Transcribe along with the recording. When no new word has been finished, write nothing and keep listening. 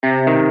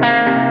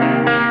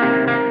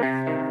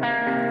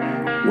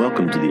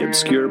welcome to the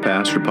Obscure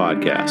Pastor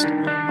Podcast.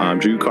 I'm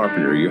Drew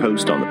Carpenter, your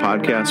host on the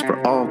podcast for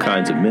all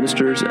kinds of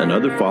ministers and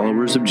other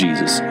followers of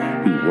Jesus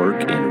who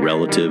work in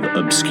relative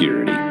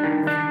obscurity.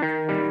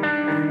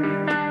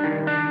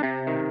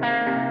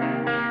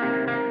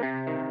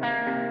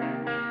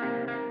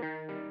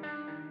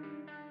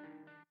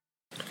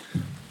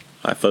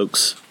 Hi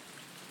folks,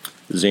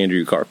 this is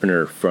Andrew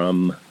Carpenter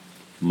from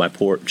my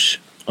porch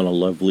on a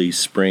lovely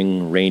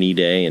spring rainy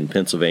day in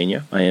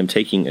Pennsylvania. I am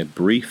taking a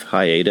brief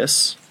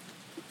hiatus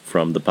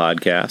from the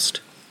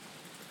podcast.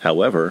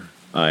 However,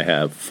 I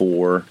have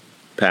 4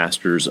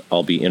 pastors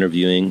I'll be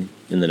interviewing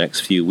in the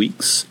next few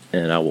weeks,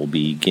 and I will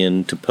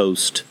begin to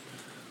post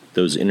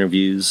those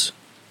interviews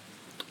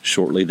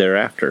shortly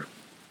thereafter.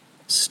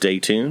 Stay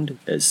tuned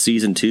as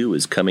Season 2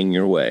 is coming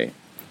your way.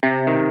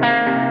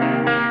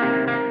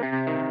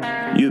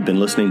 You've been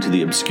listening to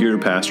the Obscure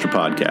Pastor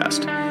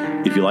Podcast.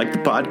 If you like the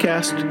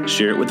podcast,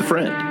 share it with a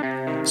friend.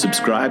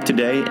 Subscribe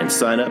today and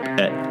sign up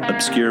at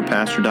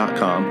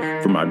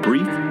obscurepastor.com for my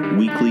brief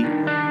weekly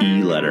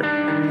e-letter.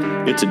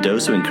 It's a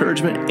dose of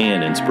encouragement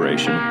and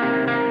inspiration.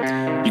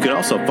 You can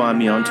also find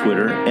me on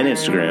Twitter and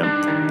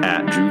Instagram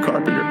at Drew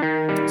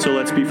Carpenter. So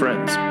let's be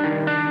friends.